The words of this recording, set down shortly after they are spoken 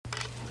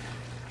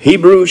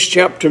Hebrews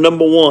chapter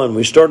number 1.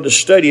 We started to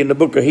study in the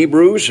book of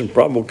Hebrews and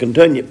probably will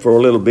continue for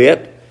a little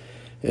bit.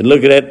 And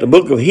looking at the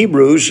book of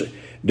Hebrews,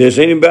 does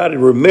anybody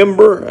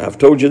remember, I've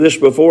told you this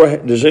before,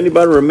 does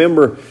anybody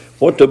remember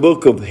what the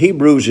book of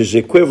Hebrews is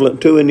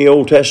equivalent to in the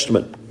Old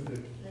Testament?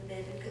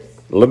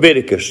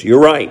 Leviticus, you're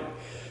right.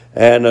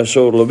 And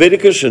so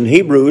Leviticus and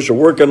Hebrews are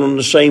working on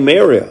the same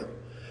area.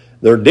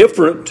 They're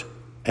different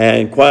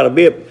and quite a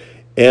bit.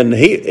 In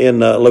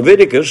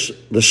Leviticus,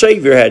 the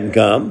Savior hadn't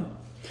come.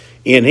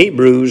 In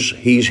Hebrews,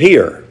 he's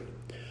here,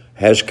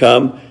 has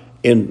come.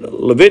 In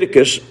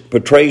Leviticus,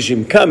 portrays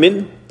him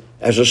coming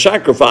as a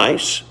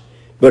sacrifice,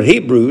 but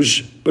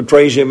Hebrews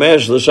portrays him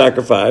as the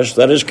sacrifice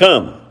that has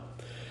come.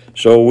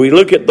 So we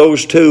look at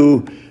those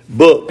two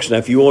books. Now,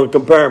 if you want to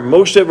compare,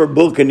 most every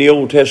book in the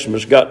Old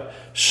Testament's got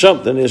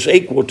something that's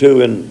equal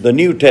to in the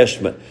New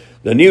Testament.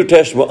 The New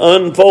Testament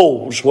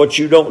unfolds what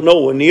you don't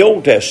know in the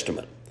Old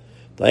Testament.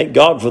 Thank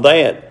God for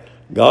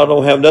that. God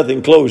don't have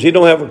nothing closed. He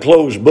don't have a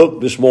closed book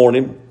this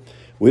morning.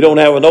 We don't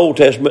have an Old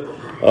Testament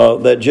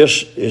that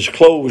just is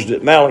closed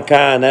at Malachi,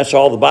 and that's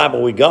all the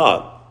Bible we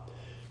got.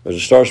 Because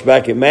it starts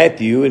back in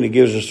Matthew, and it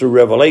gives us through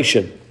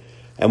Revelation.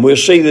 And we'll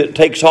see that it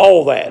takes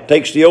all that. It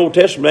takes the Old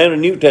Testament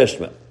and the New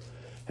Testament.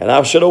 And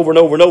I've said over and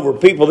over and over,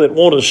 people that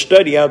want to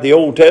study out the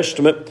Old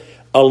Testament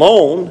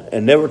alone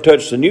and never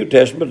touch the New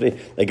Testament,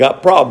 they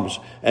got problems.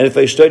 And if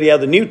they study out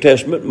the New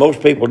Testament,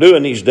 most people do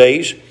in these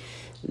days,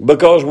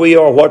 because we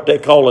are what they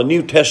call a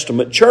New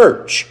Testament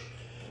church.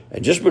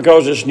 And just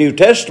because it's New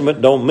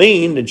Testament don't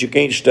mean that you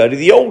can't study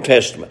the Old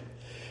Testament.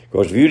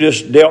 Because if you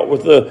just dealt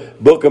with the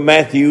book of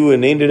Matthew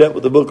and ended up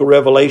with the book of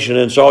Revelation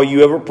and it's all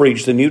you ever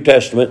preached, the New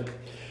Testament,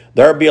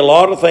 there'd be a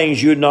lot of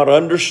things you'd not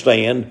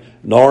understand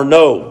nor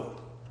know.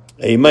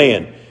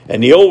 Amen.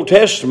 And the Old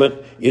Testament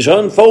is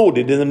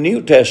unfolded in the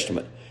New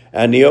Testament.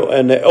 And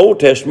the Old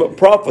Testament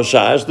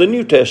prophesies the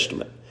New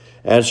Testament.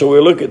 And so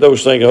we'll look at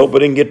those things. I hope I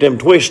didn't get them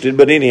twisted,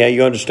 but anyhow,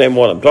 you understand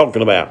what I'm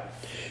talking about.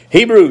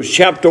 Hebrews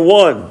chapter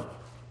 1.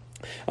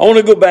 I want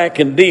to go back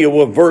and deal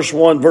with verse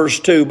 1, verse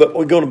 2, but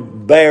we're going to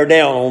bear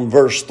down on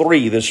verse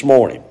 3 this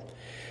morning.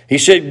 He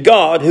said,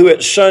 God, who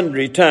at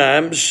sundry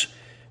times,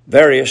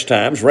 various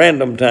times,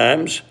 random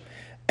times,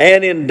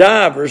 and in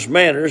divers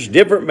manners,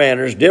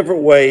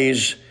 different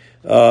ways,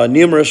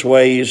 numerous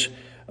ways,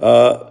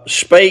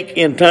 spake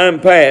in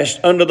time past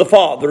unto the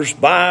fathers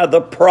by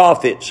the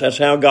prophets. That's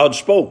how God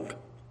spoke.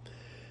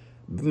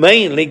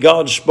 Mainly,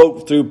 God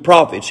spoke through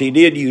prophets. He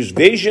did use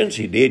visions.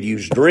 He did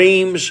use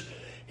dreams.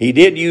 He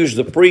did use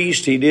the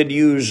priest. He did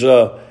use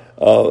some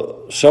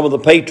of the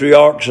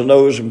patriarchs, and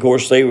those, of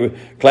course, they were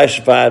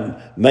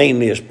classified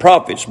mainly as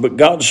prophets. But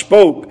God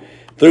spoke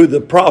through the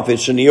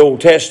prophets in the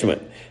Old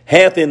Testament.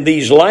 Hath in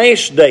these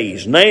last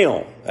days,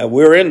 now,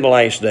 we're in the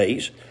last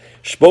days,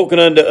 spoken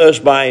unto us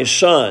by his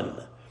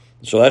Son.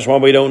 So that's why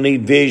we don't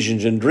need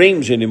visions and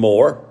dreams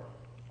anymore.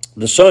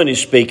 The Son is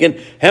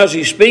speaking. How's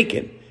he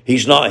speaking?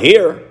 He's not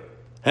here.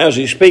 How's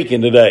he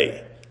speaking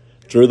today?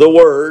 Through the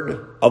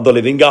word of the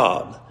living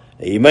God.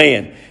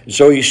 Amen. And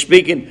so he's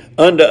speaking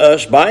unto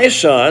us by his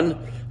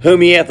Son,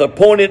 whom he hath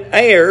appointed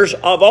heirs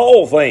of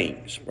all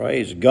things.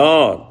 Praise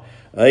God.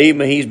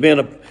 Amen. He's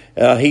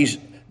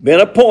been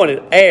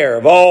appointed heir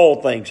of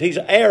all things. He's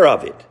heir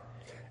of it.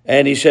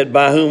 And he said,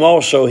 by whom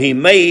also he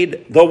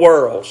made the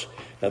worlds.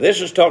 Now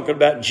this is talking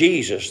about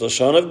Jesus, the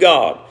Son of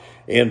God.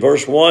 In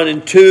verse 1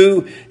 and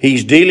 2,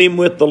 he's dealing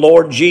with the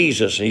Lord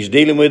Jesus. He's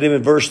dealing with him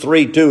in verse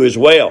 3 too as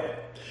well.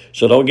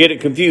 So don't get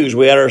it confused.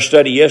 We had our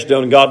study yesterday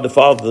on God the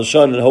Father, the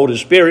Son, and the Holy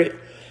Spirit.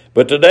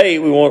 But today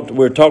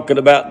we're talking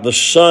about the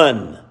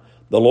Son,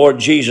 the Lord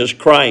Jesus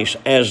Christ,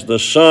 as the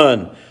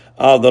Son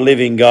of the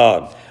living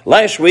God.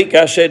 Last week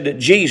I said that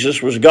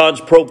Jesus was God's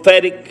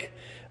prophetic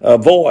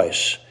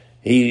voice.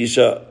 He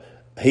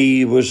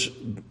was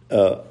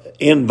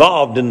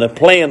involved in the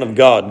plan of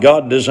God.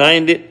 God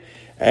designed it,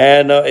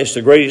 and it's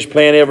the greatest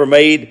plan ever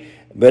made.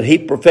 But he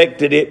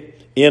perfected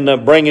it in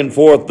bringing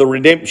forth the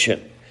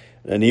redemption.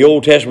 And the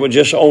Old Testament was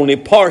just only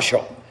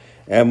partial.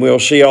 And we'll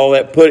see all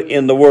that put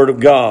in the Word of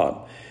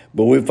God.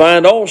 But we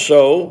find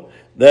also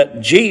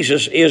that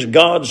Jesus is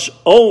God's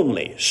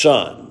only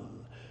Son.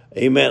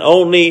 Amen.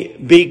 Only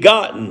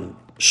begotten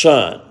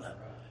Son.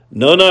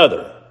 None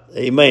other.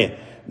 Amen.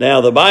 Now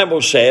the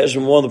Bible says,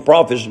 and one of the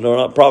prophets, no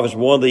not prophets,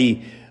 one of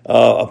the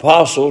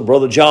apostles,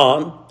 Brother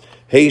John,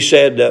 he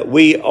said that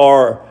we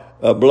are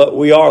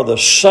the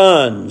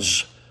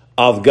sons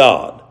of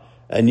God.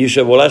 And you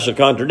said, well, that's a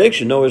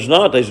contradiction. No, it's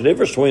not. There's a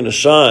difference between a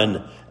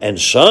son and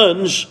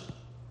sons.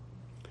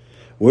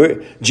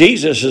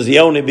 Jesus is the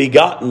only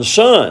begotten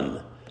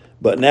Son.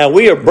 But now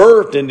we are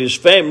birthed into his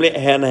family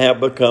and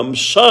have become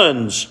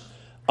sons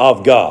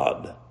of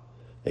God.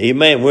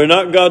 Amen. We're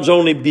not God's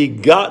only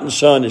begotten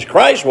Son as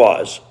Christ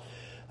was.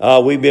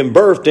 We've been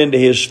birthed into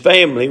his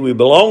family. We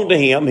belong to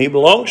him. He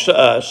belongs to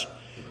us.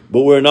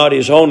 But we're not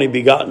his only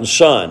begotten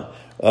Son.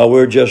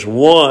 We're just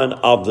one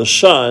of the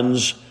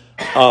sons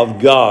of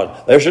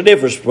God. There's a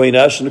difference between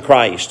us and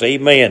Christ.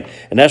 Amen.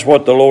 And that's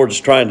what the Lord is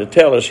trying to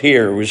tell us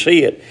here. We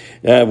see it.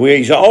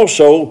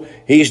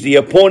 He's the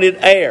appointed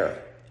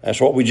heir That's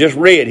what we just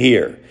read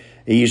here.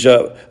 He's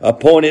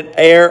appointed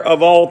heir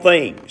of all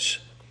things.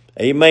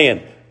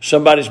 Amen.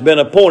 Somebody's been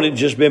appointed,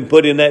 just been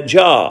put in that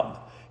job.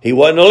 He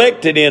wasn't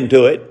elected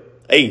into it.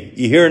 Hey,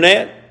 you hearing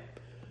that?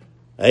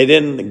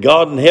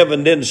 God in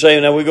heaven didn't say,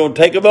 now we're going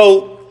to take a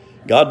vote.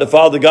 God the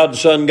Father, God the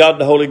Son, God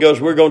the Holy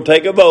Ghost, we're going to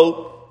take a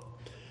vote.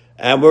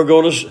 And we're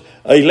going to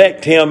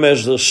elect him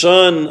as the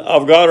Son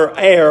of God or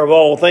heir of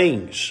all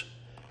things.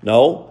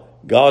 No,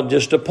 God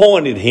just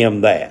appointed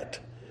him that.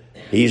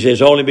 He's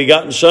his only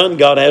begotten Son.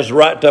 God has the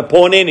right to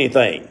appoint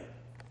anything.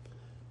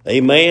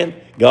 Amen.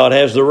 God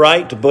has the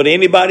right to put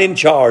anybody in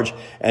charge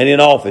and in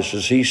office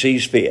as he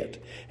sees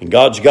fit. And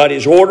God's got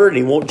his order, and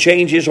he won't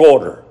change his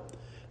order.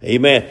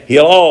 Amen.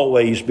 He'll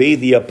always be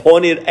the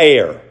appointed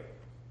heir.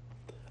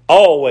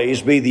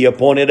 Always be the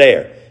appointed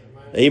heir.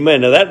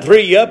 Amen. Now that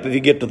free you up if you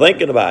get to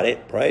thinking about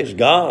it. Praise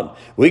God.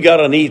 We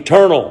got an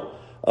eternal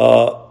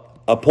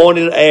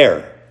appointed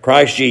heir,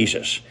 Christ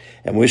Jesus.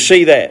 And we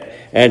see that.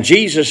 And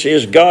Jesus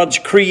is God's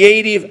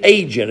creative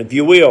agent, if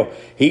you will.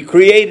 He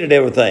created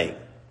everything.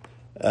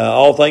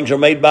 All things are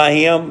made by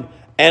him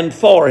and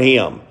for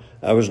him.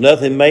 There was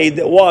nothing made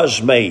that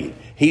was made.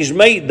 He's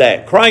made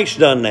that. Christ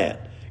done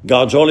that.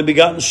 God's only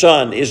begotten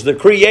Son is the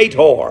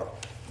creator.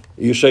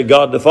 You say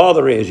God the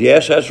Father is.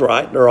 Yes, that's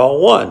right. They're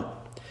all one.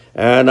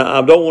 And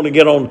I don't want to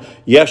get on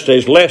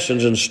yesterday's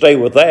lessons and stay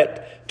with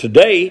that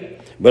today,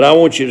 but I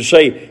want you to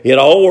say it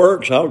all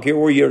works. I don't care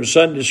where you're in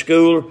Sunday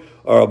school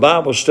or a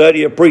Bible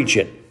study or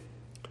preaching.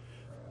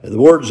 The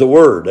Word's the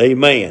Word.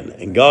 Amen.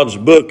 And God's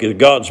book is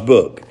God's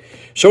book.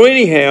 So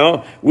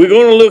anyhow, we're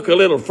going to look a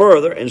little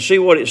further and see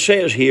what it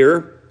says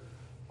here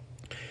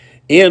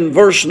in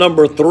verse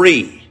number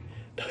 3.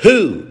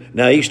 Who?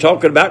 Now he's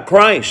talking about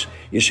Christ.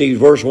 You see,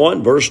 verse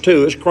 1, verse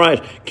 2 is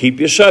Christ. Keep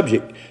your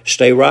subject.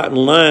 Stay right in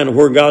line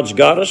where God's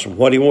got us and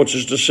what he wants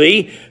us to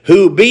see.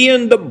 Who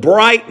being the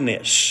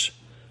brightness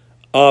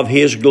of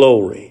his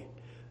glory.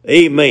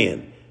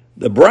 Amen.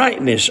 The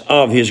brightness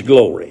of his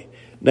glory.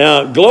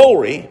 Now,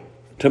 glory,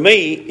 to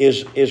me,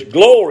 is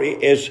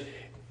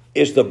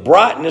the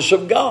brightness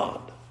of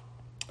God.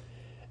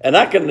 And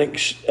I can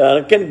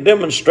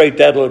demonstrate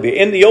that a little bit.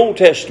 In the Old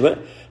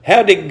Testament,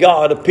 how did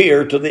God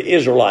appear to the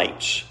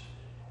Israelites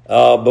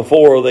while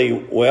he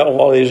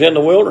was in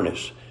the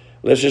wilderness?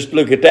 Let's just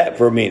look at that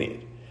for a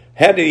minute.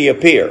 How did he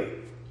appear?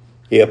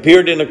 He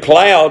appeared in a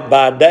cloud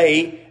by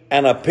day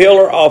and a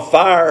pillar of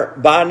fire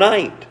by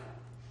night.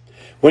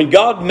 When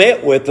God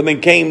met with them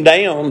and came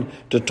down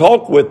to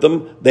talk with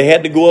them, they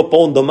had to go up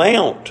on the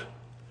mount.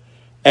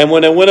 And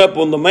when they went up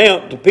on the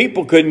mount, the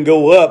people couldn't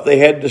go up. They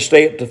had to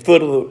stay at the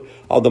foot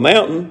of the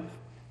mountain.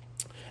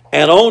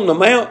 And on the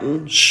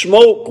mountain,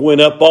 smoke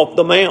went up off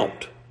the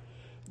mount.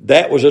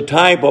 That was a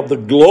type of the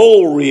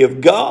glory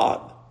of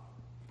God.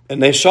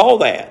 And they saw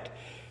that.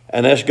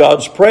 And that's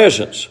God's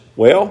presence.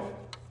 Well,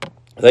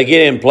 they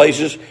get in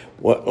places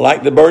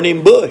like the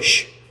burning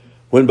bush.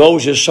 When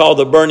Moses saw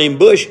the burning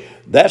bush,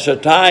 that's a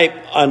type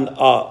and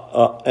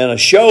a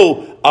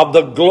show of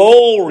the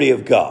glory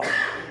of God.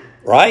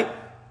 Right?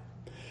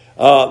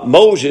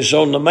 Moses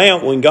on the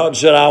mount, when God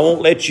said, I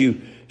won't let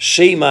you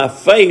see my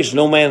face.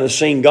 No man has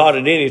seen God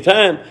at any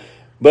time.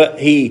 But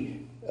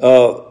he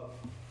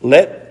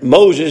let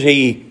Moses,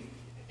 he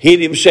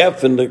hid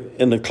himself in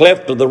the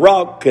cleft of the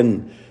rock,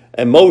 and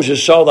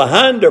Moses saw the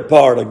hinder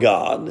part of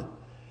God.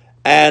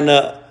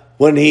 And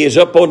when he is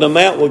up on the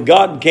mountain with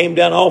God and came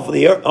down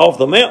off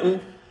the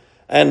mountain,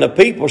 and the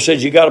people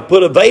said, you got to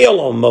put a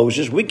veil on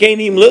Moses. We can't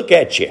even look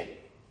at you.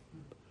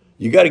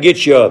 You got to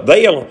get you a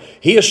veil.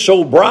 He is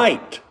so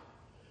bright.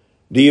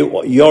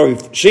 You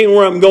already seen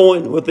where I'm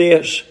going with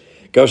this?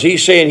 Because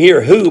he's saying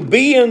here, who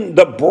being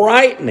the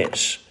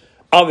brightness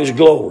of his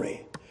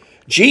glory.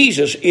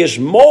 Jesus is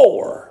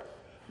more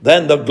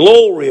than the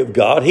glory of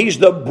God. He's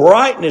the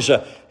brightness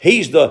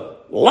he's the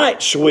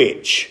light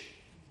switch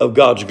of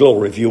God's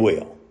glory, if you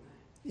will.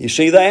 You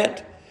see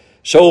that?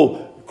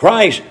 So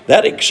Christ,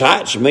 that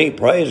excites me.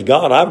 Praise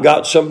God. I've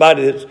got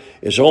somebody that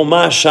is on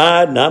my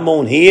side and I'm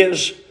on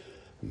his.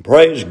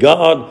 Praise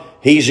God.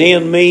 He's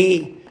in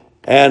me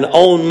and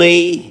on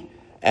me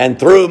and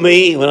through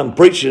me when I'm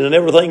preaching and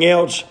everything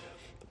else.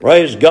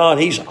 Praise God.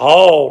 He's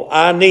all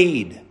I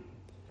need.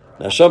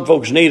 Now, some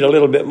folks need a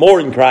little bit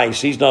more than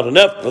Christ. He's not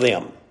enough for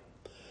them.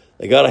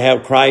 They got to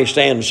have Christ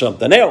and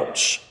something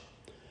else.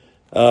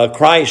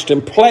 Christ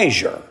and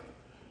pleasure.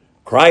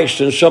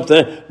 Christ and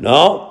something.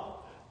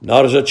 No,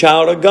 not as a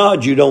child of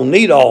God. You don't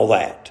need all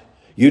that.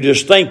 You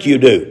just think you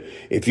do.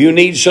 If you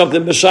need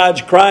something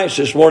besides Christ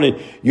this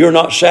morning, you're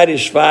not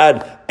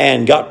satisfied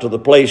and got to the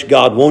place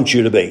God wants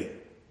you to be.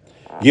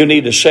 You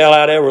need to sell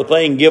out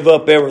everything, give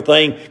up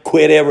everything,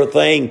 quit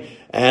everything,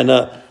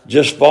 and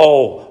just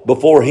fall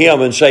before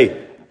him and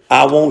say,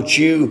 I want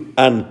you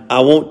and I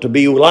want to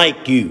be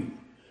like you.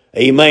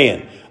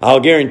 Amen.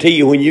 I'll guarantee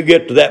you when you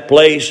get to that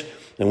place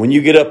and when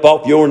you get up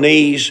off your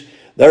knees,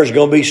 there's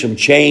going to be some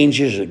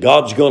changes that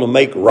God's going to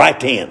make right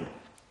then.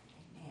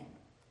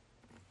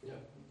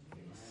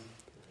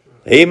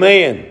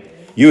 Amen.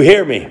 You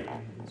hear me?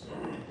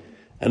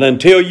 And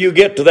until you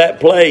get to that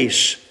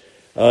place,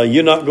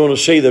 you're not going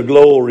to see the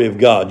glory of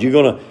God. You're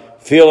going to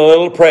feel a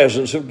little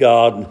presence of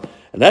God.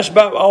 And that's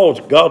about all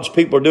God's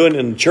people are doing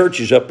in the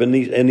churches up in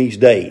these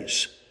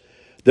days.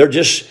 They're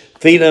just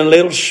feeling a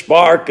little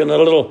spark and a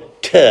little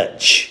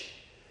touch.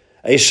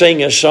 They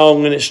sing a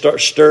song and it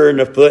starts stirring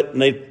their foot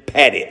and they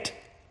pat it.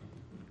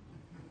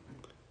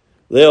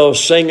 They'll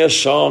sing a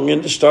song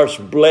and it starts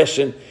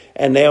blessing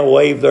and they'll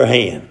wave their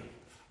hand.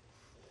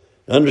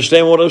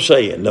 Understand what I'm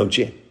saying, don't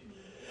you?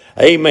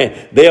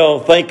 Amen. They'll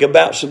think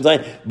about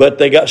something, but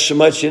they got so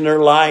much in their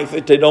life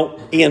that they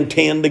don't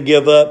intend to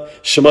give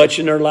up, so much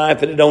in their life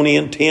that they don't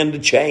intend to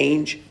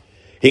change.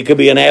 It could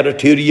be an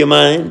attitude of your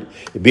mind.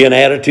 It could be an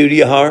attitude of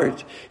your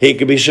heart. It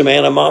could be some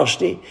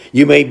animosity.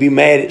 You may be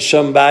mad at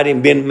somebody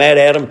and been mad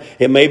at them.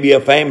 It may be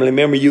a family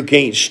member you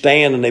can't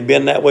stand and they've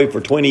been that way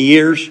for 20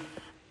 years.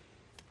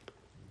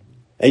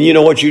 And you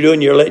know what you're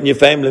doing? You're letting your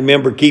family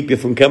member keep you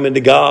from coming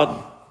to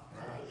God.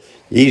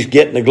 He's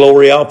getting the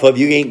glory off of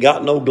you. You ain't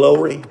got no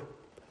glory.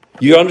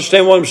 You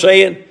understand what I'm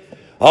saying?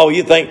 Oh,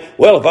 you think,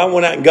 well, if I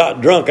went out and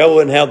got drunk, I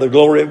wouldn't have the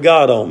glory of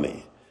God on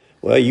me.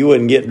 Well, you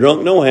wouldn't get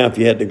drunk no how if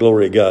you had the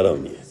glory of God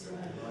on you.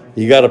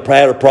 You got to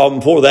had a problem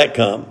before that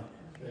come.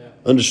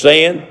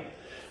 Understand?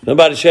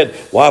 Somebody said,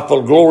 well, if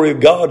the glory of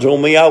God's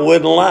on me, I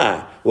wouldn't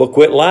lie. Well,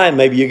 quit lying.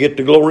 Maybe you get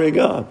the glory of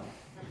God.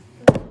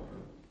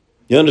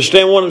 You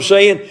understand what I'm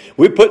saying?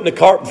 We're putting the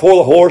cart before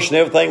the horse and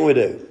everything we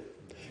do.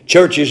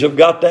 Churches have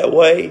got that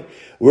way.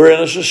 We're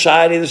in a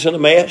society that's in a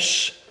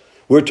mess.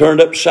 We're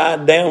turned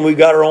upside down. We've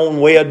got our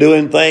own way of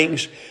doing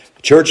things.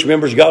 Church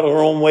members got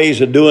our own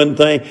ways of doing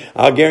things.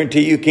 I'll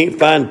guarantee you can't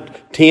find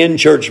 10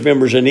 church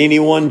members in any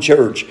one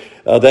church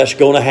that's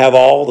going to have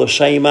all the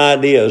same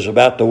ideas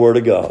about the Word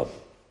of God.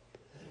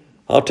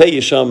 I'll tell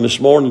you something this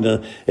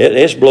morning.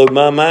 It's blown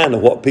my mind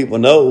of what people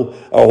know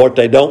or what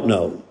they don't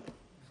know.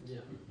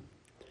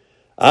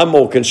 I'm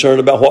more concerned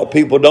about what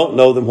people don't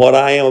know than what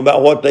I am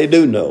about what they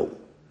do know.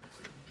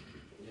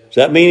 Does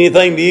that mean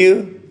anything to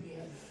you?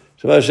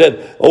 Somebody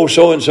said, oh,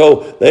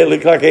 so-and-so, they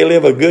look like they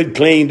live a good,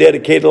 clean,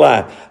 dedicated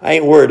life. I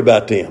ain't worried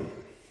about them.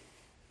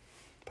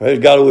 Praise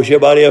God, I wish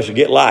everybody else would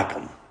get like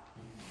them.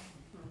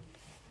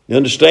 You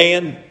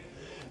understand?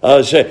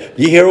 Say,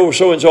 you hear over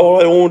so-and-so, all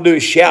they want to do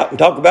is shout and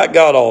talk about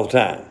God all the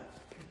time.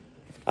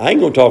 I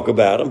ain't going to talk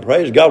about them.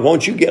 Praise God, why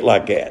don't you get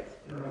like that?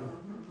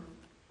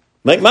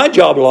 Make my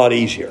job a lot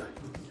easier.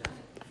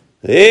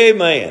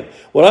 Amen.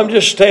 Well, I'm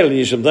just telling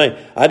you something.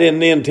 I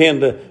didn't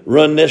intend to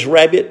run this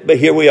rabbit, but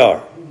here we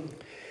are.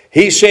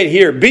 He said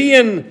here,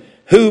 being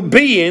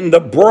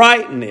the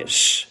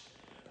brightness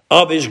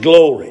of his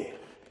glory.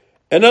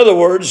 In other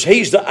words,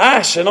 he's the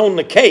icing on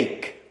the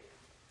cake.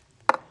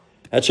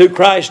 That's who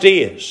Christ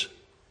is.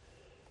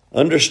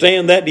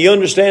 Understand that? Do you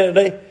understand it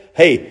today?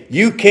 Hey,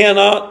 you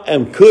cannot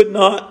and could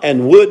not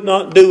and would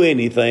not do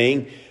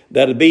anything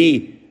that would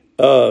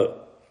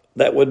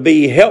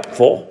be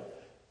helpful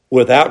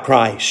without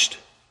Christ.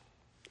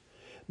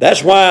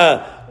 That's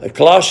why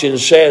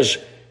Colossians says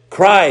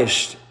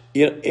Christ,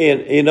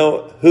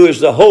 who is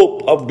the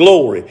hope of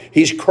glory.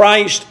 He's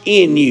Christ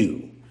in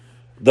you,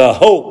 the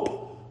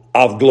hope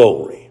of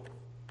glory.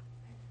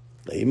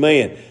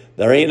 Amen.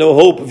 There ain't no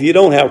hope if you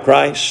don't have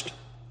Christ.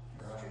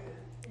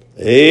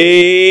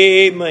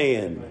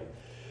 Amen.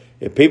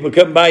 If people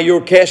come by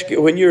your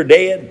casket when you're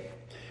dead,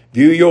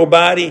 view your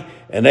body,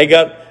 and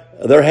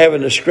they're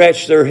having to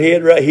scratch their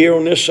head right here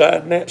on this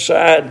side and that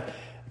side,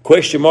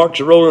 question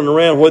marks are rolling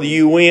around whether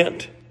you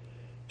went,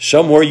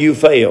 somewhere you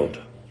failed.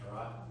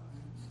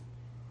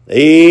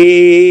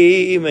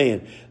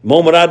 Amen. The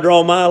moment I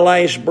draw my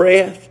last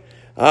breath,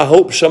 I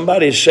hope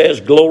somebody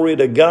says glory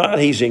to God.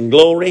 He's in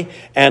glory,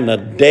 and the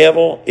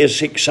devil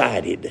is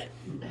excited.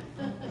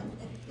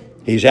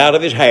 He's out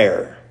of his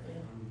hair.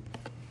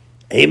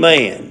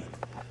 Amen.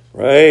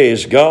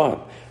 Praise God.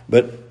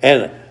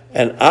 And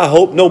I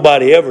hope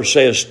nobody ever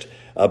says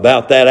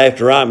about that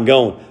after I'm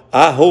gone,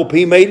 I hope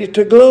he made it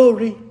to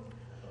glory.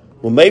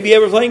 Well, maybe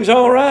everything's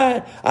all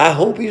right. I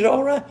hope he's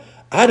all right.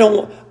 I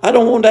don't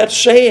want that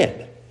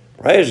said.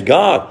 Praise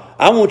God.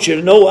 I want you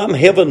to know I'm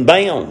heaven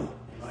bound.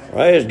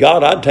 Praise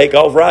God. I'd take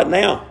off right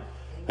now.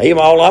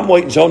 Amen. All I'm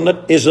waiting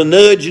on is a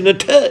nudge and a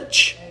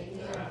touch.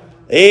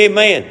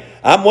 Amen.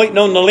 I'm waiting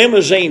on the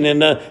limousine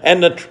and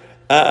the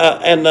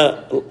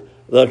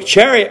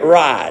chariot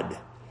ride.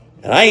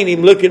 And I ain't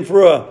even looking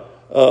for a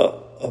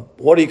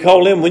what do you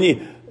call them when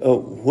you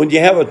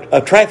have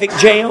a traffic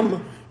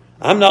jam?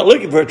 I'm not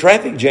looking for a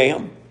traffic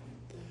jam.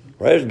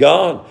 Praise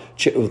God.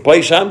 The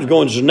place I'm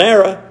going is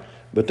narrow,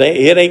 but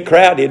it ain't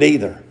crowded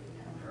either.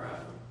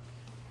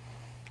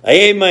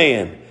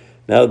 Amen.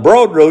 Now, the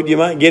broad road, you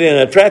might get in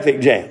a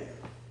traffic jam.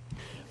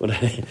 But,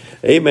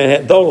 amen,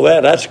 hadn't thought of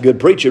that. That's good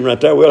preaching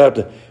right there. We'll have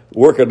to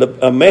work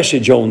a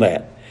message on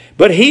that.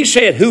 But he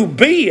said, who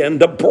being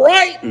the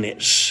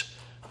brightness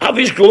of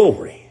his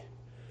glory.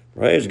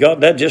 Praise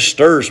God, that just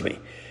stirs me.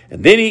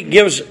 And then he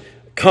gives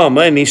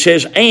comma and he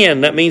says,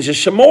 and, that means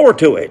there's some more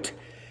to it.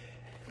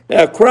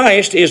 Now,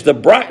 Christ is the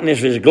brightness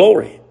of his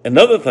glory.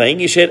 Another thing,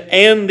 he said,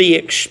 and the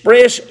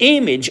express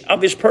image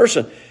of his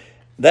person.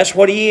 That's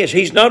what he is.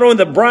 He's not only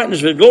the brightness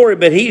of his glory,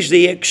 but he's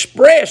the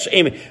express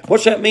image.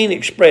 What's that mean,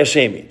 express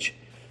image?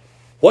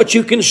 What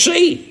you can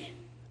see.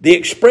 The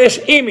express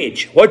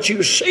image. What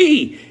you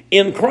see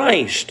in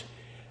Christ.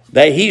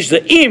 That he's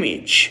the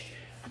image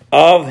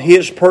of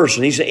his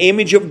person. He's the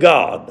image of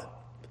God.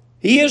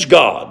 He is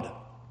God.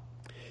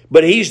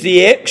 But he's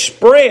the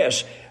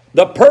express,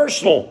 the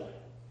personal,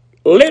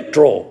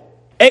 literal,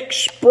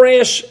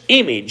 express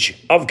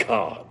image of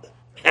God.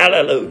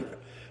 Hallelujah.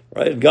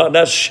 Praise God.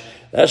 That's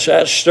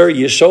that stir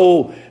your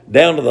soul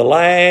down to the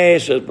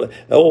last.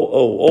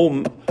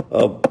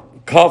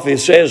 Coffee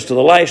says to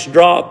the last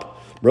drop.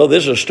 Brother,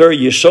 this will stir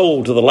your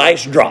soul to the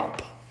last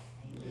drop.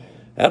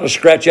 That'll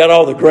scratch out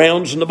all the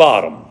grounds in the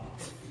bottom.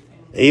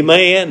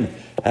 Amen.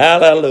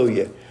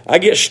 Hallelujah. I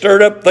get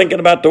stirred up thinking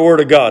about the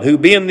Word of God, who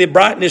being the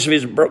brightness of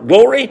his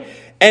glory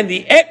and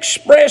the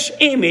express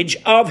image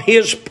of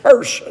his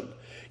person.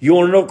 You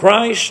want to know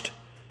Christ?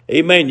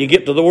 Amen. You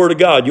get to the Word of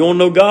God. You want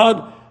to know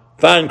God?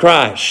 Find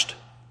Christ.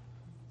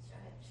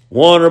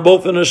 One or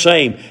both in the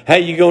same. How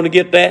you going to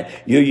get that?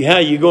 How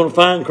you going to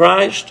find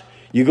Christ?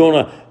 You're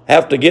going to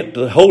have to get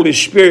the Holy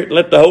Spirit.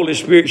 Let the Holy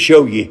Spirit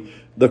show you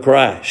the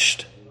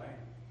Christ.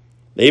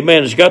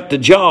 Amen. It's got the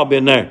job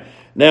in there.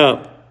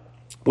 Now,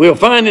 we'll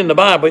find in the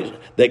Bible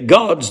that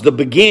God's the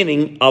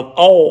beginner of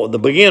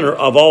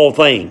all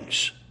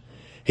things.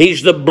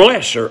 He's the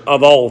blesser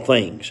of all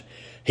things.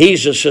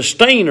 He's the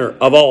sustainer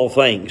of all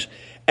things.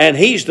 And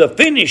he's the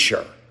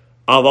finisher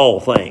of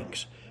all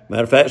things.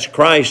 Matter of fact,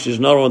 Christ is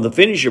not only the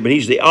finisher, but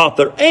he's the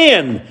author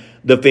and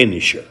the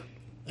finisher.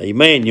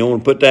 Amen. You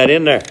want to put that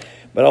in there.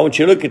 But I want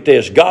you to look at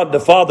this. God the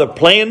Father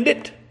planned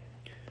it.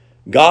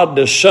 God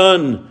the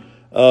Son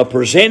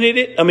presented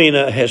it.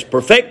 Has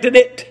perfected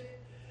it.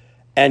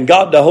 And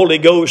God the Holy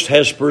Ghost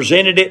has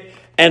presented it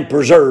and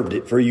preserved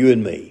it for you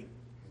and me.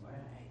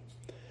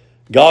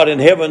 God in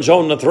heaven's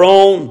on the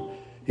throne.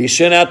 He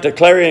sent out the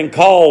clarion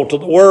call to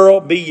the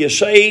world. Be ye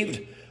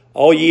saved,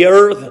 all ye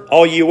earth,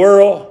 all ye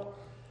world.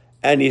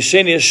 And he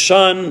sent his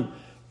Son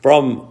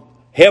from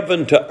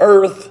heaven to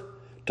earth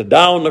to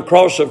die on the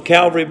cross of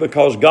Calvary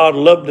because God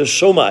loved us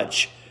so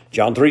much.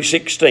 John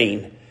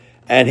 3:16.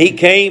 And he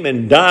came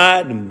and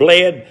died and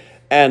bled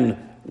and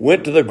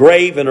went to the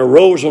grave and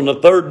arose on the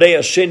third day,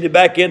 ascended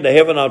back into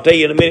heaven. I'll tell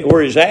you in a minute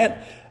where he's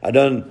at. I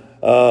done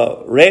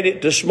read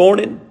it this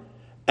morning,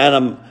 and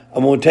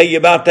I'm going to tell you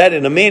about that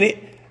in a minute.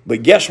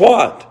 But guess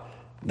what?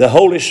 The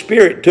Holy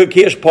Spirit took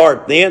his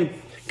part then,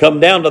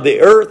 come down to the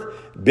earth,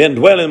 been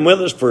dwelling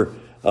with us for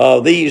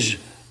these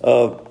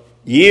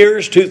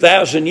years,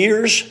 2,000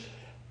 years,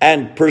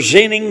 and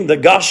presenting the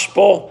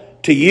gospel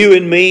to you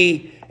and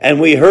me, and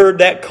we heard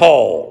that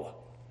call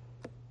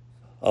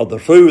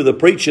through the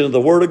preaching of the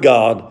Word of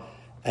God,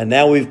 and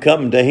now we've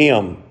come to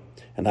him.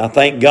 And I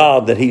thank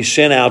God that he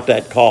sent out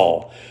that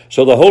call.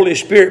 So the Holy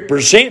Spirit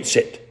presents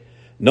it.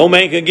 No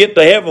man can get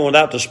to heaven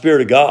without the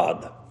Spirit of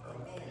God.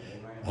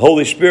 The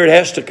Holy Spirit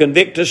has to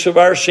convict us of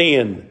our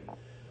sin.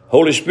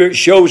 Holy Spirit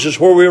shows us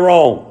where we're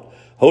wrong.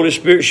 Holy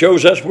Spirit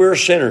shows us we're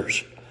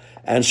sinners.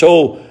 And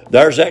so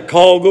there's that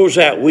call goes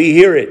out. We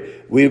hear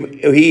it.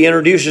 He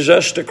introduces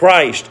us to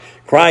Christ.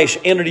 Christ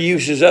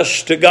introduces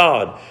us to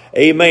God.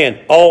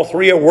 Amen. All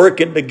three are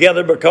working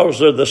together because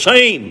they're the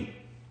same.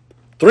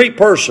 Three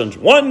persons,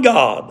 one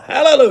God.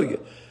 Hallelujah.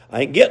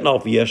 I ain't getting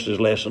off of yesterday's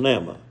lesson,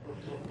 am I?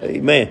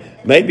 Amen.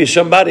 Maybe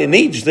somebody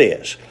needs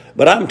this.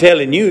 But I'm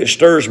telling you, it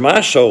stirs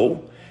my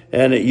soul.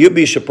 And you'll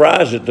be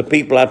surprised that the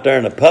people out there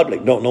in the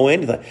public don't know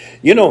anything.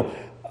 You know,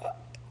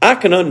 I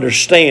can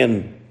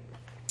understand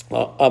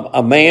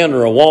a man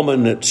or a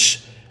woman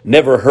that's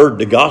never heard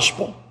the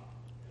gospel.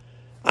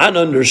 I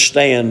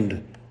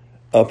understand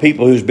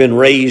people who's been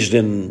raised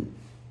in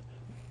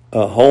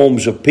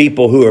homes of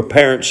people who are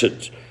parents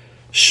that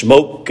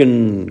smoke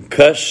and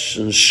cuss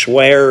and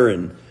swear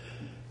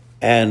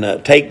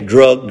and take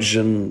drugs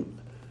and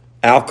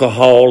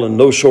alcohol and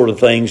those sort of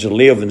things and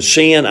live in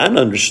sin. I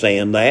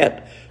understand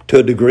that to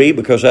a degree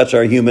because that's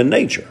our human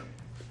nature.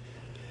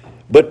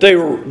 But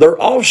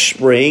their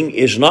offspring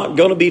is not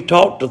going to be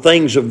taught the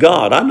things of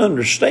God. I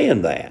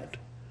understand that.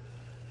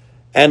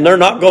 And they're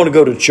not going to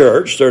go to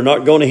church. They're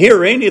not going to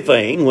hear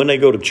anything when they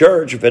go to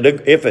church,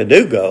 if they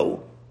do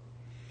go.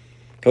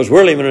 Because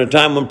we're living in a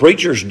time when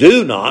preachers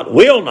do not,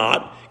 will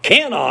not,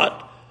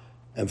 cannot,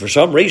 and for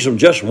some reason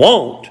just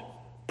won't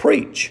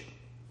preach.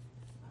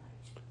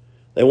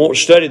 They won't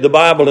study the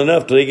Bible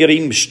enough till they get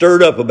even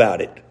stirred up about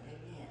it.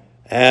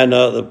 And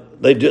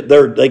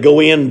they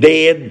go in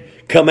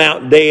dead, come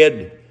out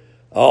dead.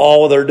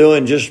 All they're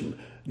doing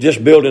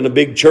just building a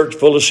big church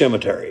full of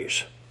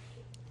cemeteries.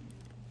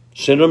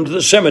 Send them to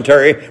the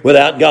cemetery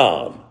without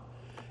God.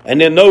 And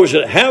then those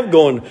that have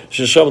gone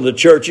to some of the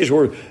churches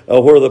where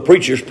the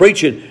preacher's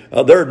preaching,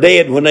 they're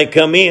dead when they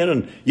come in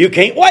and you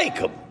can't wake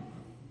them.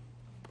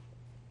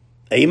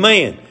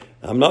 Amen.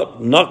 I'm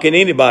not knocking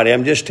anybody.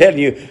 I'm just telling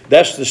you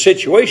that's the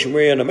situation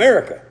we're in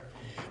America.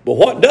 But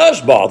what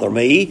does bother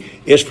me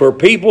is for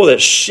people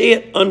that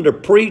sit under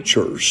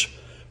preachers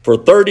for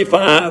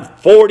 35,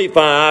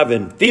 45,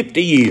 and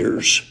 50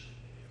 years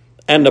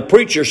and the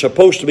preacher's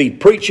supposed to be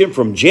preaching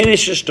from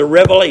Genesis to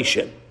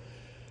Revelation.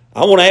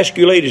 I want to ask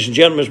you, ladies and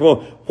gentlemen,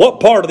 what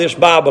part of this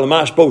Bible am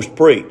I supposed to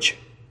preach?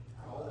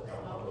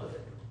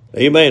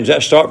 Amen. Does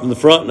that start from the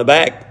front and the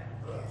back?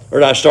 Or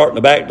did I start in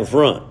the back to the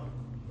front?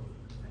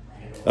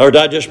 Or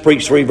did I just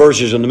preach 3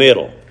 verses in the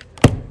middle?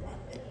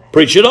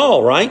 Preach it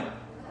all, right?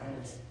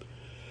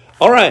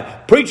 All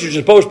right. Preachers are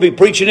supposed to be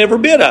preaching every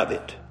bit of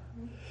it.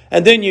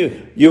 And then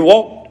you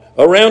walk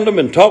around them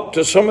and talk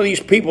to some of these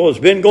people that's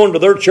been going to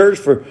their church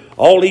for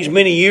all these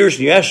many years,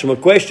 and you ask them a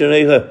question, and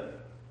they say,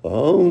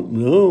 oh,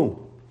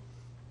 no.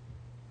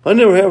 I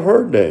never have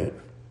heard that.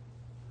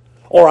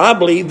 Or I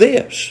believe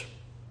this.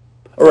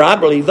 Or I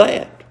believe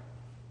that.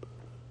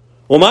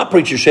 Well, my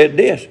preacher said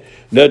this.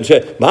 Doesn't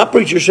say, my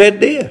preacher said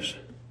this.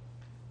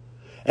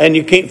 And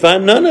you can't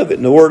find none of it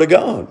in the Word of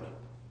God.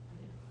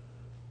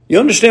 You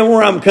understand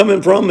where I'm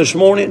coming from this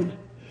morning?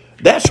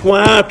 That's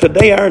why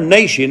today our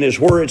nation is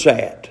where it's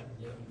at.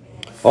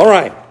 All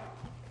right.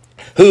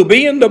 Who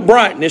being the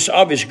brightness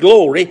of his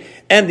glory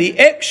and the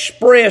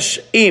express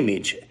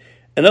image.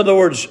 In other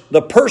words,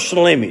 the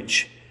personal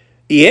image.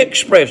 The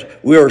express.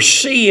 We are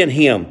seeing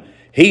him.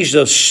 He's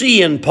the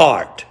seeing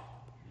part.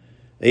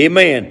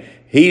 Amen.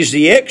 He's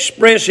the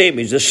express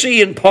image, the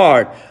seeing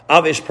part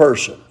of his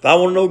person. If I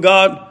want to know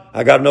God,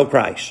 I got to know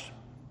Christ.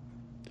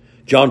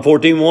 John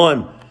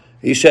 14:1,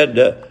 he said,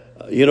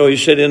 he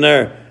said in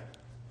there,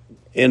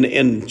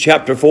 in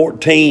chapter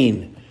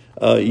 14,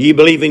 ye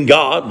believe in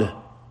God,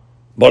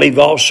 believe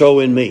also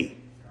in me.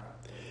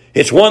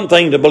 It's one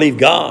thing to believe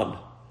God,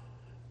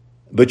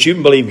 but you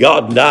can believe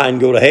God and die and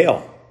go to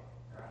hell.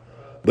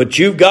 But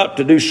you've got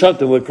to do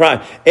something with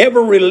Christ.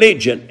 Every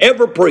religion,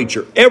 every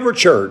preacher, every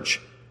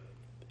church,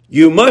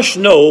 you must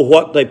know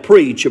what they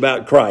preach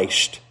about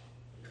Christ.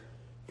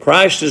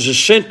 Christ is the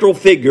central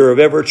figure of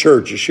every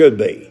church. It should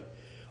be.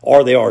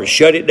 Or they are to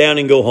shut it down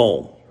and go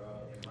home.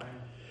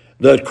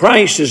 The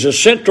Christ is the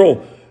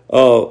central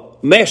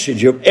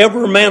message of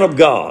every man of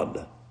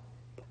God.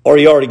 Or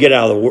you ought to get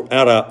out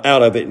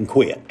of it and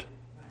quit.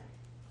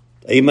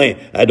 Amen.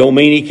 I don't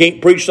mean he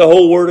can't preach the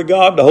whole Word of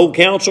God, the whole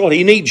counsel.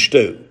 He needs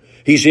to.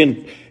 He's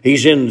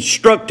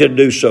instructed to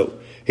do so.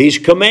 He's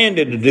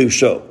commanded to do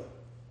so.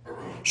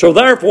 So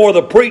therefore,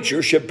 the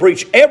preacher should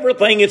preach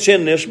everything that's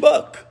in this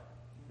book.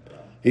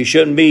 He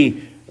shouldn't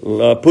be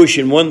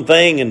pushing one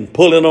thing and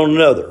pulling on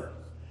another.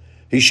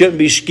 He shouldn't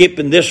be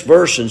skipping this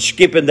verse and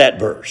skipping that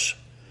verse.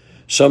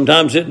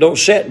 Sometimes it don't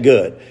set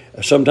good.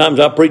 Sometimes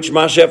I preach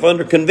myself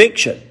under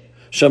conviction.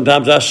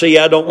 Sometimes I see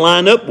I don't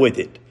line up with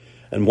it.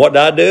 And what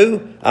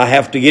do? I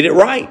have to get it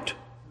right.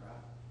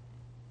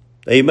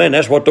 Amen.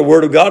 That's what the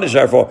Word of God is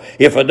there for.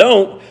 If I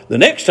don't, the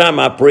next time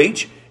I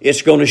preach,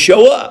 it's going to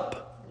show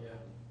up.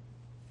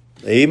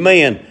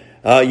 Amen.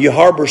 You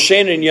harbor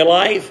sin in your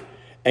life,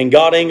 and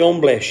God ain't going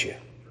to bless you.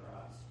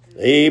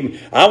 Amen.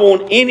 I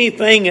want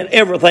anything and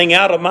everything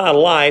out of my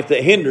life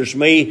that hinders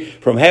me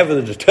from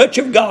having the touch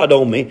of God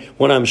on me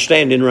when I'm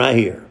standing right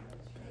here.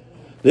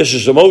 This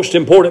is the most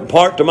important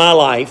part to my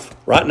life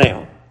right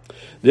now.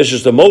 This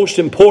is the most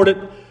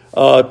important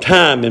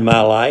time in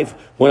my life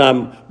when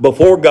I'm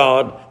before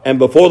God and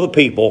before the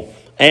people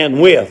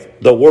and with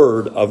the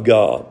Word of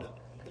God.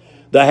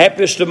 The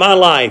happiest of my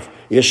life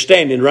is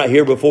standing right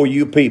here before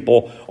you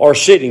people or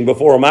sitting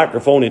before a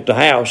microphone at the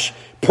house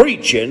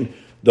preaching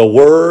the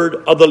Word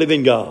of the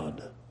living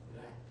God.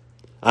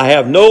 I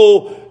have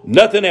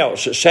nothing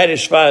else that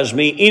satisfies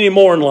me any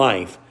more in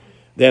life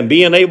than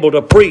being able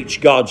to preach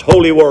God's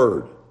holy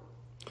Word.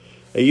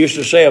 They used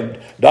to say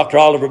of Dr.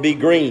 Oliver B.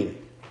 Green,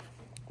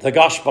 the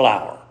Gospel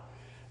Hour.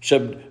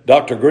 Said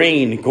Dr.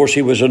 Green, of course,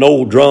 he was an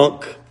old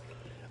drunk.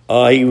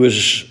 He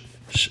was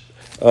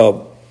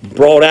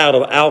brought out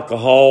of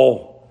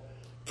alcohol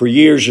for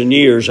years and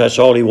years. That's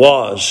all he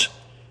was,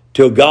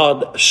 till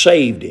God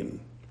saved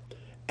him.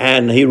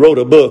 And he wrote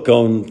a book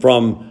on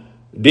From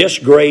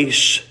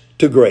Disgrace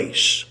to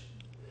Grace.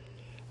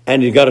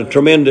 And he got a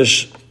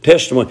tremendous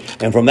testimony.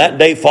 And from that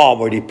day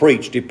forward, he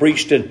preached. He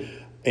preached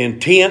in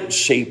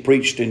tents. He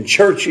preached in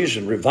churches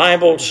and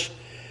revivals.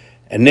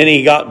 And then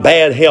he got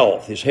bad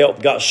health. His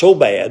health got so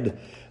bad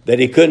that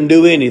he couldn't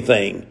do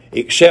anything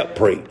except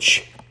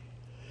preach.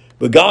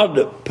 But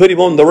God put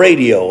him on the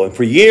radio. And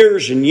for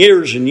years and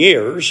years and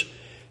years,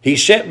 he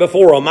sat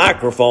before a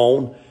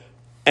microphone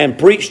and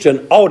preached to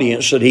an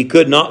audience that he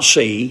could not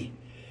see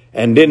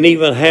and didn't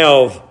even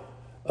have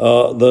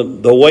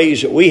the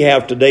ways that we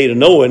have today to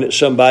knowing that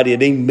somebody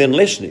had even been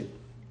listening.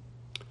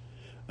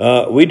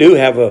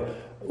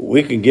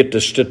 We can get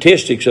the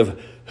statistics of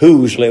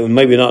who's,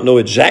 maybe not know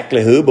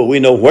exactly who, but we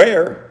know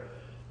where.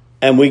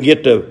 And we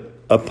get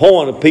a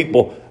point of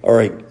people,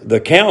 or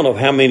the count of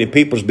how many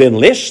people's been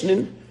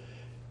listening,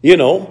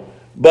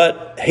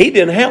 But he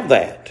didn't have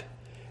that.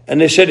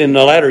 And they said in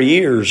the latter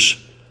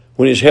years,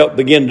 when his health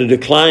began to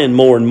decline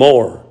more and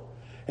more,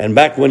 and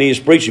back when he was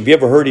preaching, if you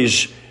ever heard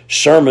his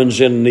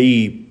sermons in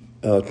the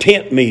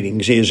tent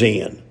meetings he is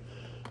in,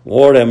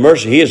 Lord have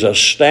mercy, he is a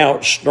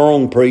stout,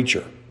 strong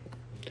preacher.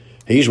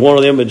 He's one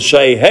of them that'd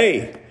say,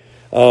 hey,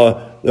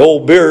 the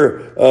old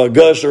beer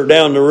guzzler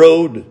down the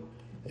road,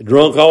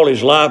 drunk all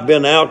his life,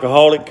 been an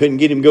alcoholic, couldn't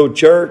get him to go to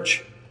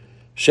church.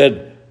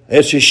 Said,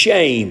 it's a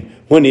shame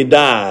when he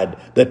died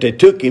that they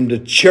took him to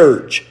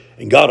church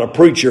and got a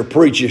preacher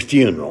preach his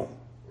funeral.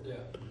 Yeah.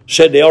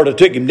 Said they ought to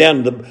took him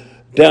down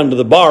to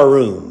the bar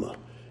room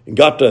and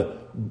got the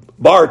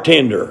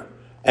bartender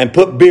and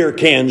put beer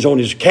cans on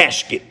his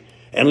casket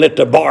and let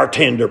the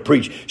bartender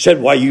preach.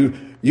 Said, why,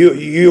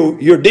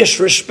 you're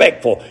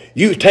disrespectful.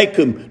 You take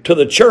him to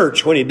the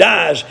church when he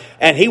dies,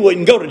 and he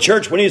wouldn't go to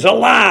church when he's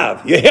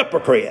alive. You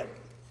hypocrite.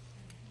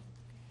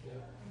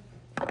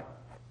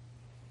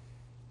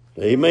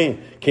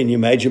 Amen. Can you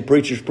imagine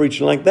preachers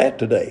preaching like that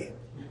today?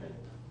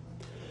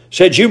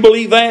 Said, you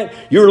believe that?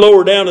 You're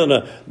lower down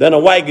than a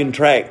wagon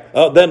track,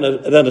 than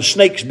a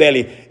snake's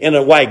belly in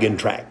a wagon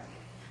track.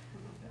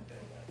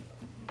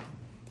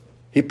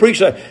 He preached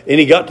that, and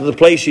he got to the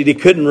place he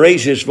couldn't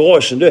raise his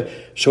voice and do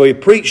it. So he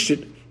preached it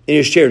in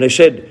his chair. And they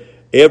said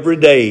every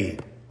day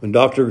when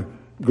Dr.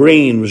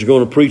 Green was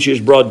going to preach his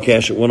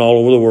broadcast, it went all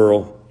over the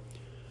world,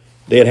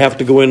 they'd have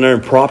to go in there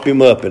and prop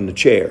him up in the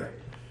chair.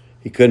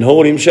 He couldn't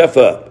hold himself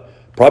up.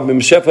 Prop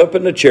himself up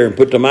in the chair and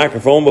put the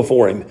microphone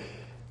before him.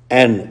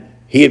 And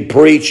he'd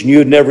preach, and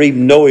you'd never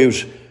even know he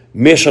was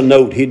missing a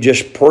note. He'd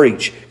just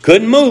preach.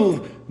 Couldn't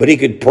move, but he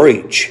could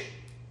preach.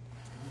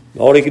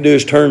 All he could do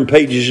is turn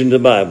pages in the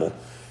Bible.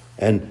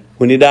 And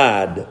when he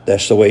died,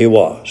 that's the way he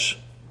was.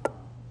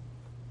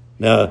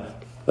 Now,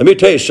 let me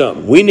tell you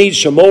something. We need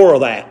some more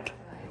of that.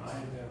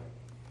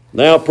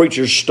 Now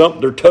preachers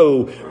stump their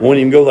toe, won't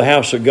even go to the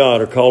house of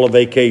God or call a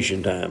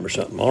vacation time or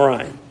something. All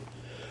right.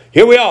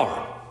 Here we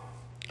are.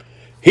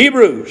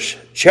 Hebrews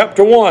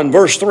chapter 1,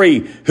 verse 3.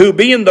 Who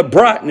being the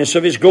brightness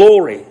of his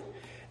glory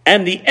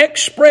and the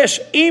express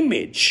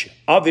image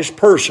of his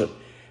person.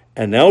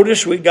 And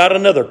notice we got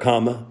another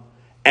comma.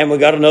 And we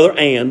got another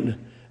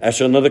and. That's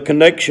another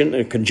connection,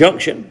 a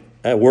conjunction,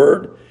 that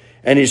word.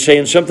 And he's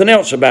saying something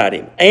else about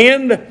him.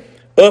 And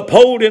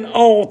upholding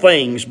all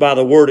things by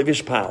the word of his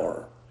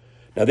power.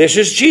 Now this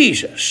is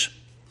Jesus.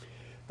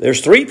 There's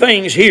three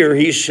things here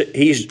he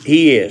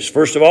is.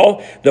 First of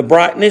all, the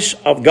brightness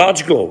of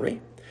God's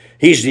glory.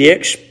 He's the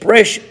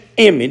express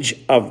image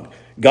of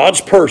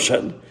God's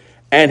person.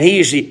 And he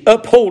is the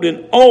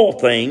upholding all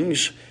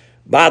things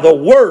by the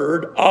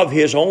word of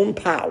his own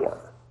power.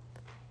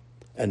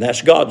 And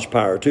that's God's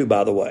power too,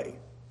 by the way.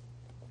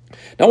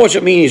 Now what's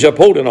it mean he's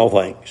upholding all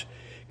things?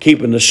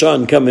 Keeping the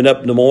sun coming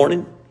up in the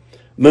morning,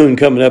 moon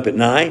coming up at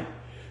night,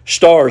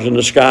 stars in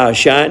the sky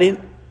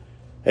shining.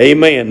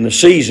 Amen. The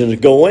season's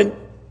going,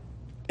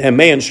 and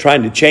man's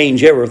trying to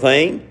change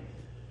everything.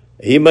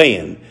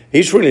 Amen.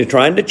 He's really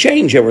trying to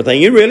change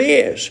everything. He really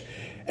is.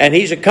 And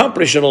he's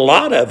accomplishing a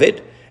lot of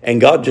it, and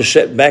God just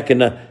sat back in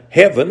the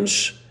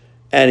heavens,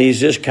 and he's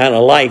just kind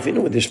of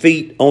laughing with his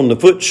feet on the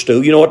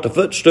footstool. You know what the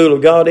footstool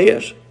of God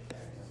is?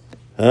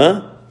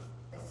 Huh?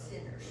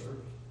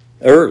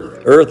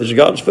 Earth. Earth is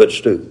God's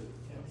footstool.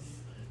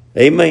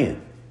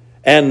 Amen.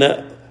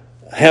 And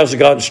how's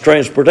God's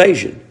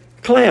transportation?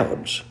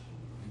 Clouds.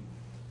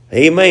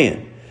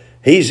 Amen.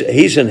 He's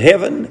in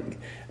heaven,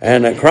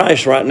 and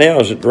Christ right now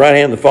is at the right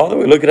hand of the Father.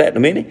 We'll look at that in a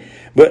minute.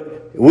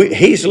 But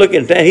he's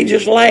looking at that. He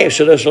just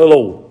laughs at us little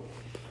old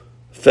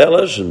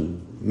fellas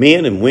and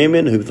men and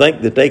women who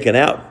think that they can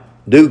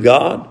outdo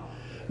God.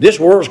 This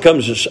world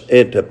comes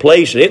at a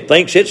place that it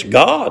thinks it's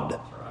God.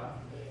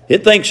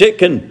 It thinks it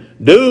can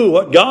do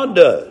what God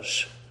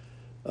does.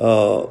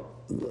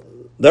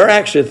 They're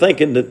actually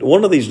thinking that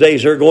one of these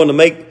days they're going to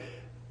make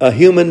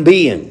human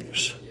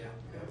beings.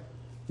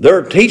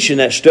 They're teaching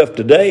that stuff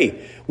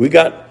today.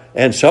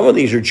 And some of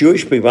these are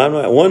Jewish people. I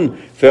know one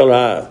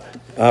fellow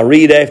I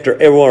read after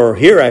everyone or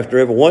hear after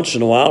every once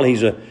in a while.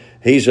 He's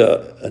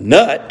a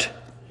nut.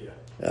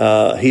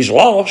 He's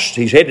lost.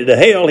 He's headed to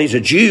hell. He's a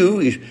Jew.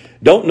 He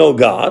don't know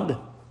God.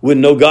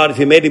 Wouldn't know God if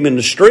you met him in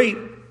the street.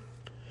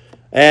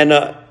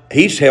 And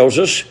he tells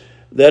us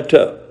that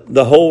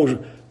the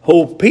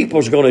whole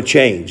people's going to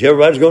change.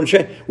 Everybody's going to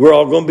change. We're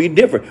all going to be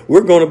different.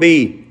 We're going to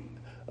be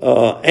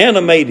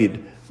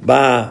animated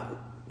by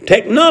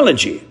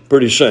technology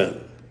pretty soon.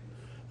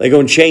 They're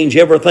going to change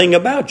everything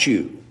about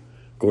you.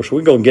 Of course,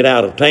 we're going to get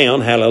out of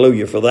town.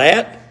 Hallelujah for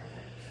that.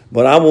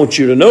 But I want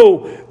you to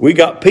know we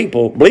got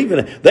people believing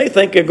it. They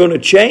think they're going to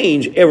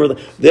change everything.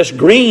 This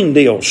Green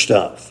Deal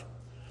stuff,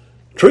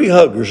 tree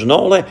huggers and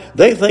all that,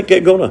 they think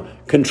they're going to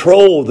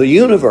control the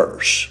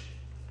universe.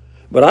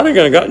 But I think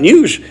I got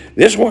news.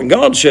 This is what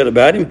God said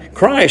about him.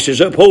 Christ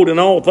is upholding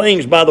all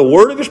things by the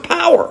word of his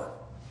power.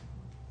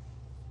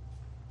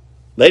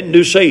 They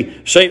didn't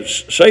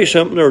say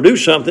something or do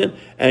something,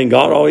 and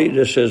God always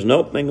just says,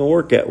 nope, ain't going to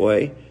work that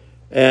way.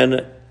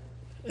 And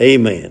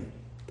amen.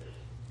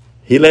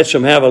 He lets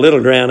them have a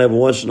little ground every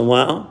once in a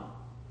while.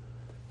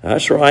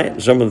 That's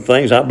right. Some of the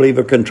things I believe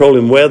are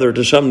controlling weather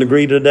to some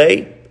degree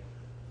today.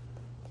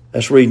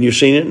 That's the reason you've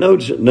seen it.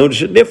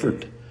 Notice it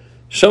different.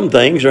 Some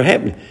things are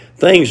happening.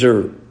 Things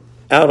are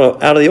out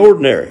of the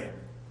ordinary.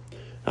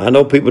 I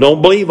know people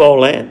don't believe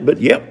all that,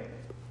 but yep,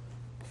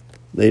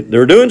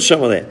 they're doing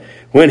some of that.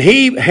 When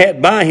he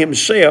had by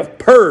himself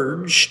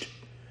purged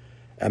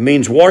That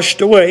means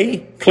washed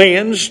away,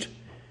 cleansed,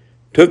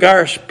 took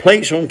our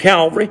place on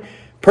Calvary,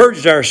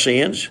 purged our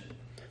sins.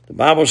 The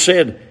Bible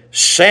said,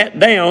 sat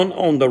down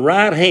on the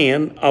right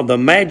hand of the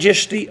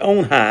majesty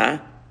on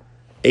high.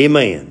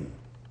 Amen.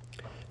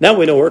 Now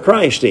we know where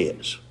Christ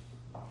is.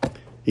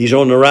 He's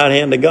on the right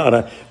hand of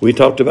God. We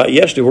talked about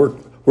yesterday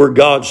where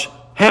God's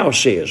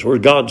house is, where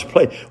God's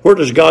place. Where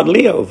does God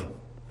live?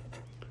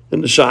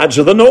 In the sides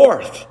of the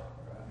north.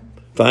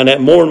 Find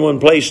that more than one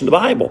place in the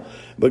Bible.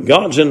 But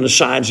God's in the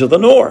sides of the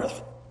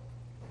north.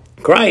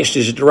 Christ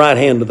is at the right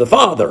hand of the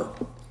Father.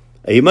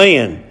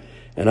 Amen.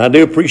 And I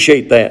do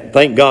appreciate that.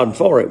 Thank God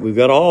for it. We've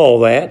got all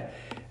that.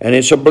 And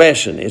it's a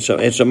blessing.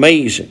 It's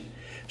amazing.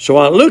 So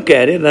I look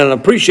at it and I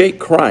appreciate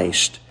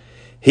Christ.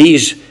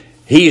 He's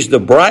the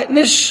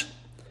brightness.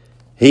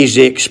 He's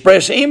the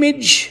express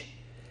image.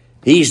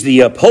 He's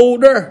the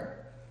upholder.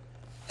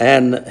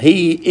 And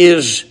he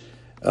is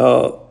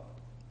the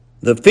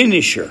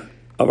finisher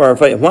of our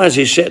faith. Why is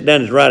he set down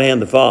at his right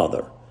hand of the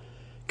Father?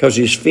 Because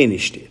he's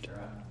finished it.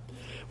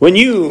 When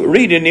you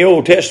read in the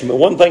Old Testament,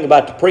 one thing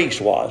about the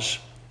priest was,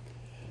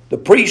 the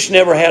priests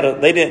never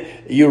had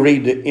you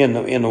read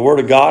in the Word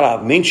of God,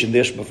 I've mentioned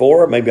this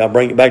before, maybe I'll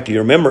bring it back to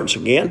your remembrance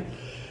again,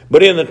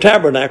 but in the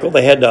tabernacle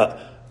they had the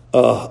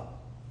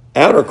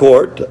outer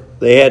court,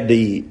 they had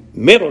the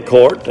middle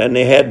court, and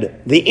they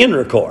had the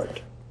inner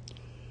court.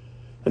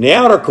 In the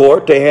outer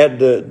court they had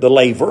the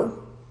laver,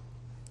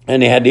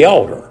 and they had the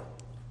altar.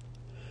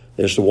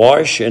 There's the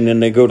wash, and then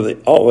they go to they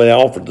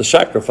offered the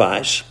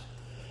sacrifice.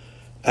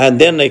 And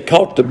then they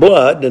caught the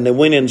blood, and they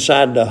went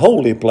inside the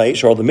holy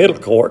place, or the middle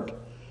court.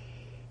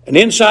 And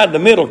inside the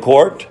middle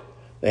court,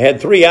 they had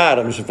three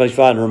items, if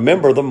I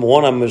remember them.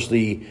 One of them was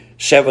the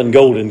 7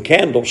 golden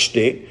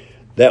candlestick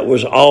that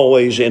was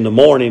always in the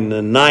morning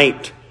and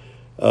night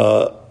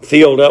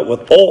filled up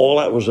with oil.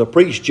 That was a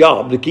priest's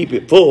job to keep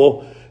it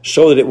full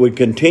so that it would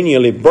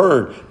continually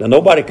burn. Now,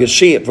 nobody could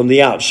see it from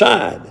the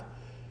outside.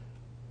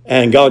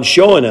 And God's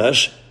showing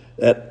us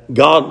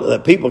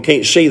that people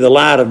can't see the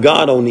light of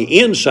God on the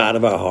inside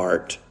of our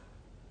heart,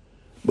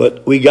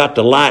 but we got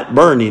the light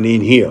burning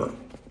in here.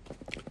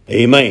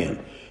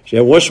 Amen.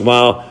 So once in a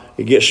while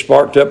it gets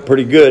sparked up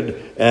pretty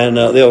good, and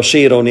they'll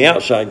see it on the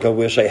outside because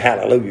we'll say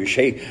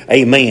hallelujah,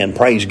 amen,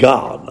 praise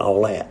God, and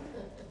all that.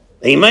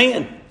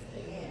 Amen.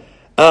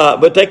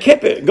 But they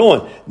kept it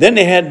going. Then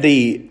they had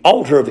the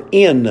altar of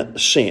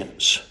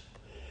incense.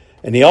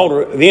 And the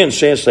altar of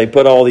incense, they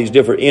put all these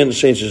different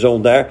incenses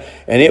on there,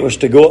 and it was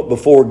to go up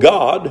before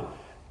God,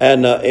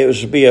 and it was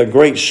to be a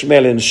great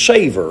smelling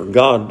savor.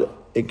 God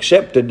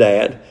accepted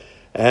that,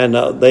 and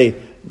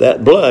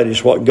that blood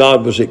is what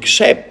God was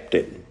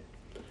accepting.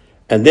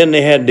 And then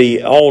they had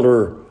the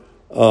altar,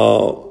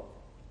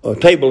 a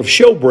table of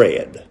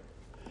showbread,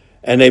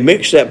 and they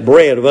mixed that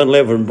bread of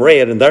unleavened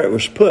bread, and there it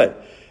was put.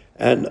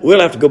 And we'll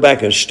have to go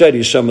back and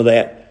study some of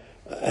that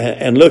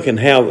and look at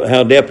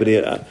how depth it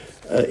is.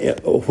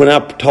 When I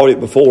taught it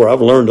before,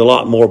 I've learned a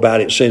lot more about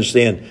it since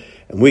then,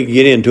 and we can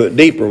get into it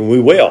deeper, and we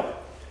will.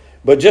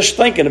 But just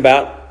thinking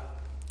about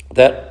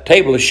that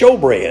table of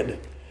showbread,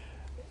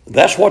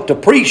 that's what the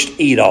priest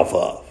eat off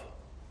of.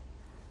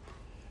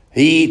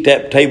 He eat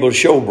that table of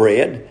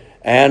showbread,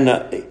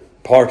 and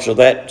parts of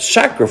that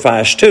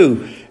sacrifice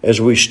too.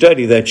 As we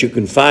study that, you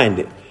can find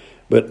it.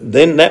 But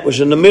then that was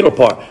in the middle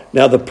part.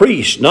 Now the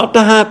priest, not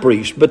the high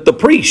priest, but the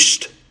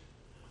priest,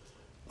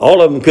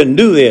 all of them couldn't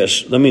do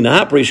this. I mean, the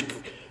high priest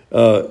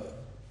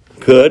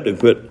could,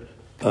 but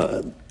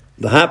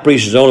the high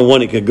priest is the only one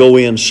that could go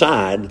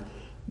inside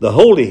the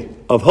Holy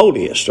of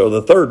Holiest, or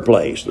the third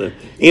place, the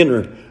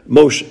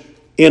most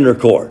inner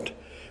court.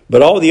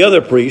 But all the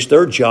other priests,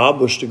 their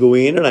job was to go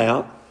in and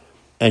out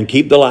and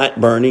keep the light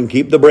burning,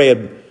 keep the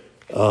bread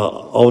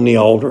on the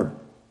altar,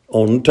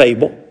 on the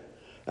table.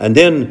 And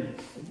then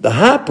the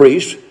high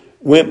priest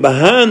went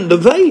behind the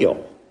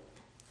veil.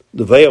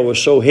 The veil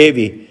was so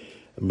heavy,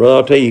 brother,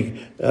 I'll tell you,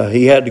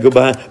 he had to go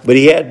behind, but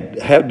he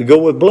had to go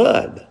with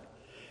blood.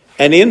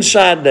 And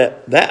inside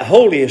that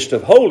holiest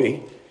of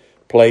holy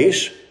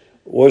place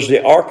was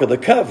the Ark of the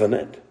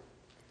Covenant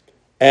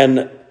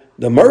and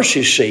the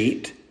mercy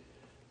seat.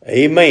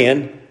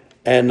 Amen.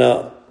 And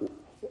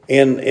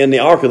in the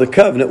Ark of the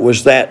Covenant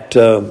was that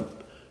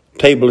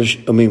was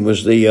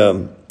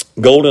the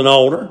golden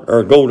altar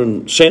or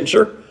golden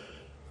censer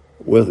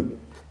with,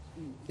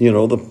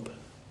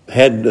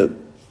 had the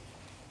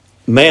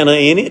manna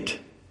in it,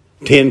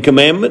 10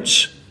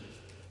 Commandments,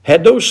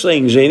 had those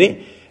things in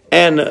it,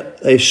 and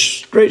they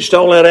stretched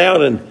all that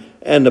out,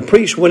 and the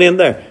priest went in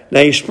there.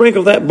 Now he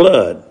sprinkled that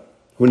blood.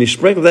 When he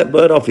sprinkled that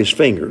blood off his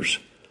fingers,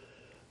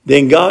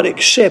 then God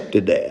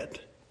accepted that.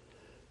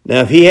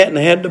 Now if he hadn't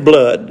had the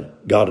blood,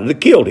 God would have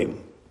killed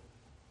him.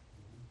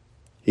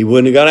 He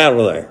wouldn't have got out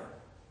of there.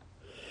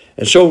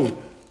 And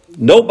so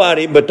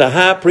nobody but the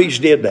high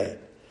priest did that.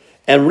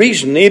 And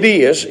reason it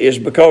is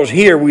because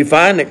here we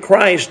find that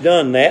Christ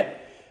done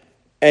that,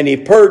 and he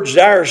purged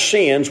our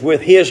sins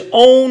with his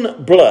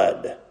own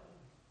blood.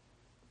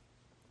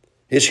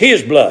 It's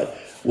his blood.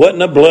 Wasn't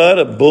the blood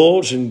of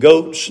bulls and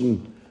goats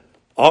and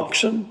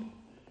oxen.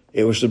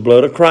 It was the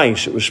blood of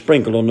Christ that was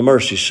sprinkled on the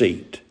mercy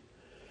seat.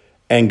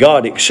 And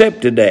God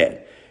accepted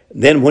that.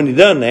 Then when he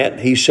done that,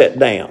 he sat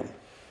down.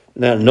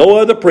 Now, no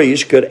other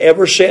priest could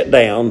ever sit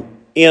down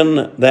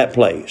in that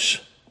place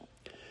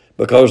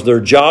because their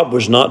job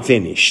was not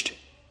finished.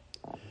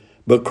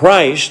 But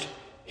Christ,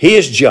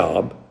 his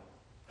job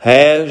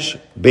has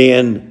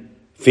been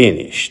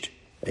finished.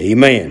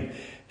 Amen.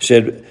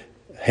 Said,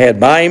 had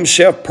by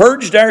himself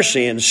purged our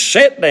sins,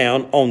 sat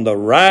down on the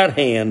right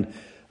hand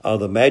of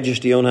the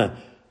majesty on high.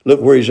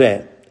 Look where he's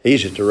at.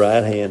 He's at the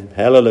right hand.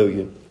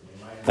 Hallelujah.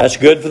 That's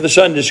good for the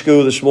Sunday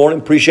school this morning.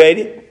 Appreciate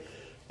it.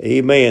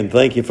 Amen.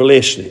 Thank you for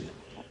listening.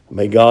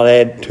 May God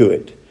add to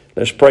it.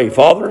 Let's pray.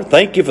 Father,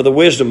 thank you for the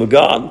wisdom of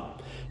God.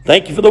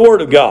 Thank you for the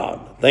word of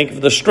God. Thank you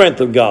for the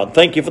strength of God.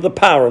 Thank you for the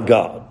power of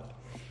God.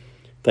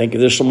 Thank you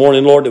this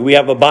morning, Lord, that we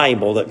have a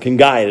Bible that can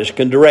guide us,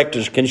 can direct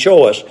us, can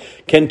show us,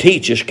 can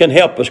teach us, can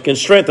help us, can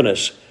strengthen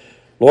us.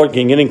 Lord,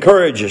 can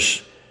encourage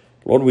us.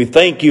 Lord, we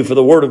thank you for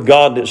the word of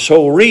God that's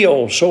so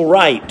real, so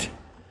right.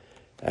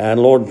 And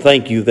Lord,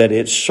 thank you that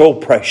it's so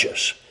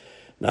precious.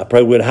 And I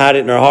pray we'd hide it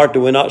in our heart that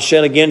we not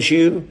sin against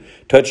you.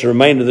 Touch the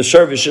remainder of the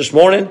service this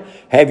morning.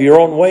 Have your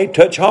own way.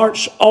 Touch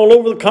hearts all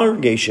over the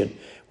congregation.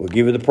 We'll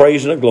give you the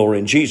praise and the glory.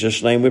 In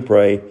Jesus' name we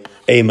pray.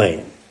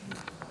 Amen.